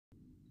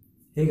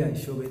Hey guys,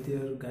 शोभित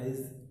और guys,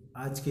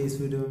 आज के इस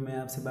वीडियो में मैं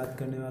आपसे बात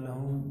करने वाला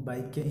हूँ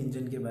बाइक के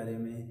इंजन के बारे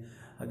में।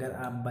 अगर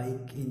आप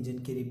बाइक इंजन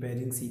की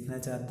रिपेयरिंग सीखना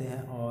चाहते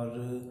हैं और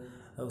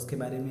उसके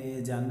बारे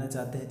में जानना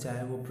चाहते हैं,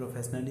 चाहे वो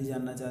प्रोफेशनली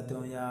जानना चाहते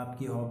हो या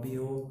आपकी हॉबी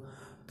हो,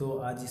 तो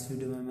आज इस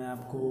वीडियो में मैं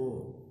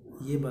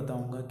आपको ये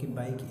बताऊंगा कि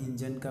बाइक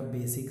इंजन का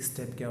बेसिक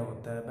स्टेप क्या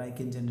होता है,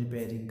 बाइक इंजन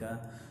रिपेयरिंग का।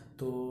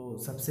 तो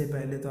सबसे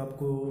पहले तो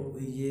आपको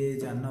ये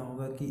जानना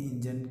होगा कि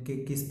इंजन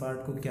के किस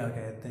पार्ट को क्या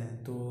कहते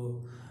हैं। तो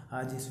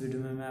आज इस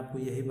वीडियो में मैं आपको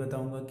यही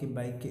बताऊंगा कि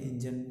बाइक के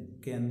इंजन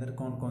के अंदर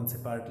कौन कौन से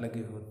पार्ट लगे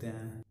होते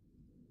हैं।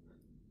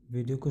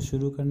 वीडियो को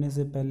शुरू करने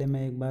से पहले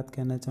मैं एक बात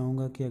कहना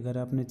चाहूँगा कि अगर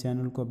आपने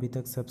चैनल को अभी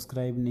तक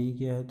सब्सक्राइब नहीं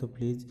किया है तो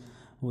प्लीज़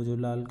वो जो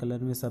लाल कलर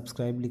में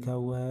सब्सक्राइब लिखा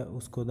हुआ है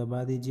उसको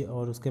दबा दीजिए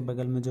और उसके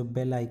बगल में जो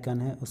बेल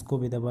आइकन है उसको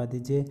भी दबा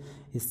दीजिए।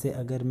 इससे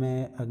अगर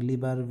मैं अगली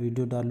बार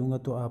वीडियो डालूँगा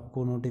तो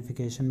आपको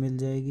नोटिफिकेशन मिल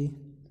जाएगी।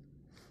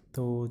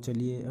 तो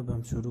चलिए अब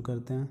हम शुरू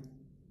करते हैं।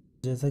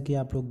 जैसा कि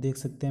आप लोग देख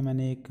सकते हैं,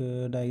 मैंने एक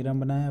डायग्राम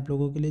बनाया है आप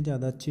लोगों के लिए।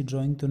 ज़्यादा अच्छी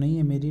ड्राइंग तो नहीं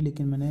है मेरी,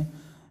 लेकिन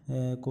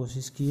मैंने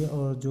कोशिश की है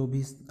और जो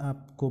भी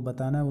आपको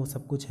बताना है वो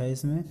सब कुछ है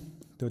इसमें।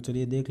 तो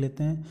चलिए देख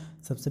लेते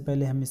हैं। सबसे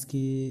पहले हम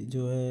इसकी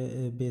जो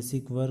है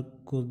बेसिक वर्क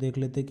को देख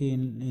लेते हैं कि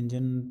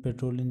इंजन,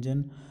 पेट्रोल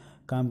इंजन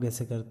काम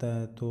कैसे करता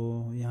है।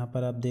 तो यहाँ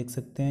पर आप देख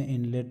सकते हैं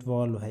इनलेट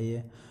वाल्व है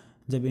ये।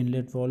 जब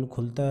इनलेट वाल्व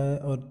खुलता है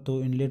और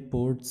तो इनलेट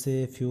पोर्ट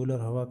से फ्यूल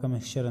और हवा का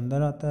मिक्सचर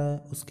अंदर आता है।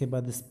 उसके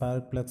बाद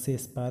स्पार्क प्लग से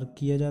स्पार्क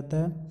किया जाता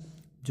है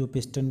जो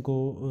पिस्टन को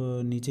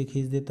नीचे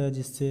खींच देता है,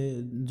 जिससे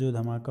जो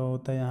धमाका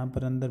होता है यहाँ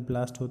पर अंदर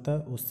ब्लास्ट होता है,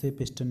 उससे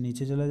पिस्टन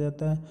नीचे चला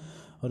जाता है।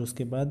 और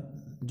उसके बाद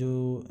जो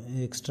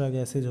एक्स्ट्रा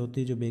गैसेज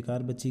होती है, जो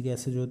बेकार बची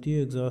गैसेज होती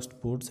है, एग्जॉस्ट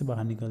पोर्ट से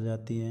बाहर निकल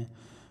जाती हैं।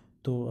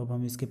 तो अब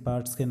हम इसके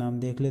पार्ट्स के नाम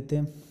देख लेते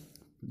हैं।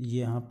 ये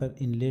यहाँ पर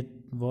इनलेट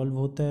वाल्व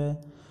होता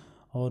है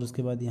और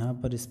उसके बाद यहाँ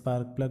पर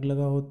स्पार्क प्लग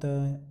लगा होता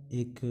है।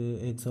 एक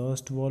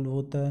एग्जॉस्ट वाल्व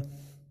होता है।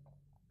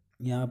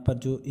 यहाँ पर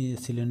जो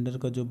सिलेंडर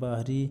का जो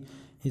बाहरी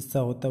हिस्सा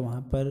होता है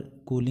वहाँ पर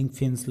कूलिंग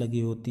फिन्स लगी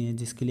होती हैं,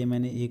 जिसके लिए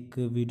मैंने एक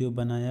वीडियो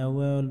बनाया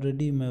हुआ है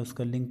ऑलरेडी। मैं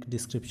उसका लिंक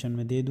डिस्क्रिप्शन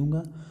में दे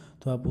दूँगा,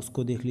 तो आप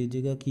उसको देख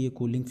लीजिएगा कि ये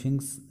कूलिंग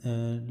फिन्स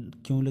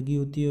क्यों लगी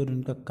होती है और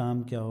इनका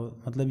काम क्या हो,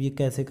 मतलब ये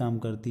कैसे काम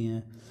करती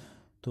हैं।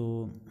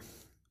 तो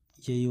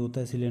यही होता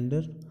है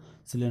सिलेंडर।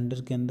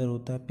 सिलेंडर के अंदर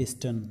होता है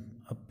पिस्टन।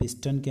 अब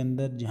पिस्टन के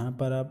अंदर जहाँ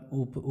पर आप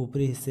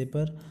ऊपरी हिस्से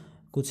पर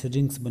कुछ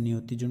रिंग्स बनी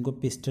होती है जिनको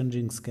पिस्टन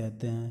रिंग्स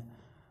कहते हैं।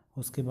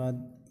 उसके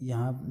बाद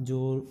यहाँ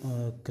जो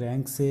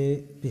क्रैंक से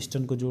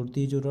पिस्टन को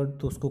जोड़ती है जो रॉड,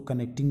 तो उसको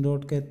कनेक्टिंग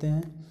रॉड कहते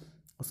हैं।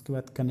 उसके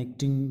बाद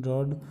कनेक्टिंग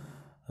रॉड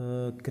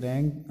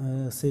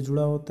क्रैंक से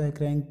जुड़ा होता है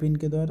क्रैंक पिन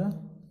के द्वारा।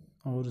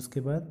 और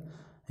उसके बाद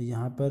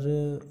यहाँ पर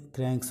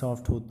क्रैंक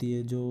सॉफ्ट होती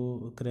है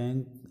जो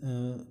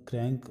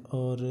क्रैंक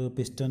और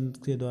पिस्टन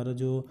के द्वारा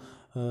जो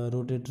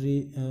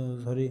रोटेटरी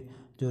सॉरी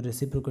जो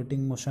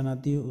रेसिप्रोकेटिंग मोशन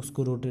आती है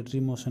उसको रोटेटरी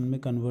मोशन में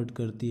कन्वर्ट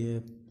करती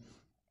है।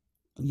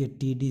 ये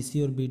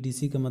टीडीसी और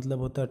बीडीसी का मतलब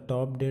होता है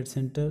टॉप डेड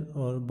सेंटर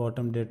और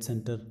बॉटम डेड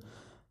सेंटर।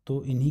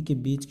 तो इन्हीं के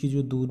बीच की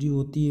जो दूरी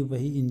होती है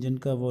वही इंजन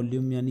का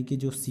वॉल्यूम, यानी कि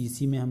जो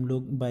सीसी में हम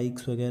लोग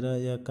बाइक्स वगैरह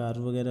या कार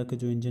वगैरह के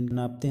जो इंजन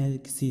नापते हैं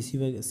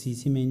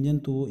सीसी में इंजन,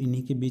 तो वो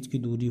इन्हीं के बीच की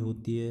दूरी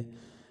होती है,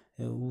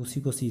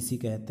 उसी को सीसी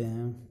कहते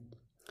हैं।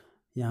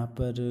 यहाँ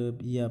पर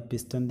ये आप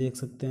पिस्टन देख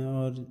सकते हैं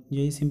और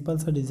यही सिंपल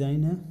सा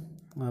डिज़ाइन है।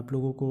 आप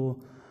लोगों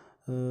को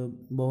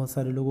बहुत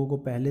सारे लोगों को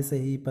पहले से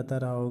ही पता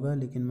रहा होगा,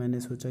 लेकिन मैंने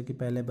सोचा कि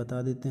पहले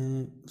बता देते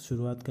हैं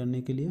शुरुआत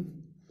करने के लिए।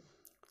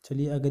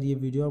 चलिए, अगर ये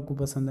वीडियो आपको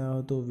पसंद आया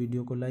हो तो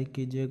वीडियो को लाइक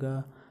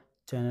कीजिएगा,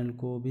 चैनल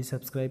को भी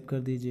सब्सक्राइब कर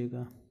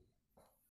दीजिएगा।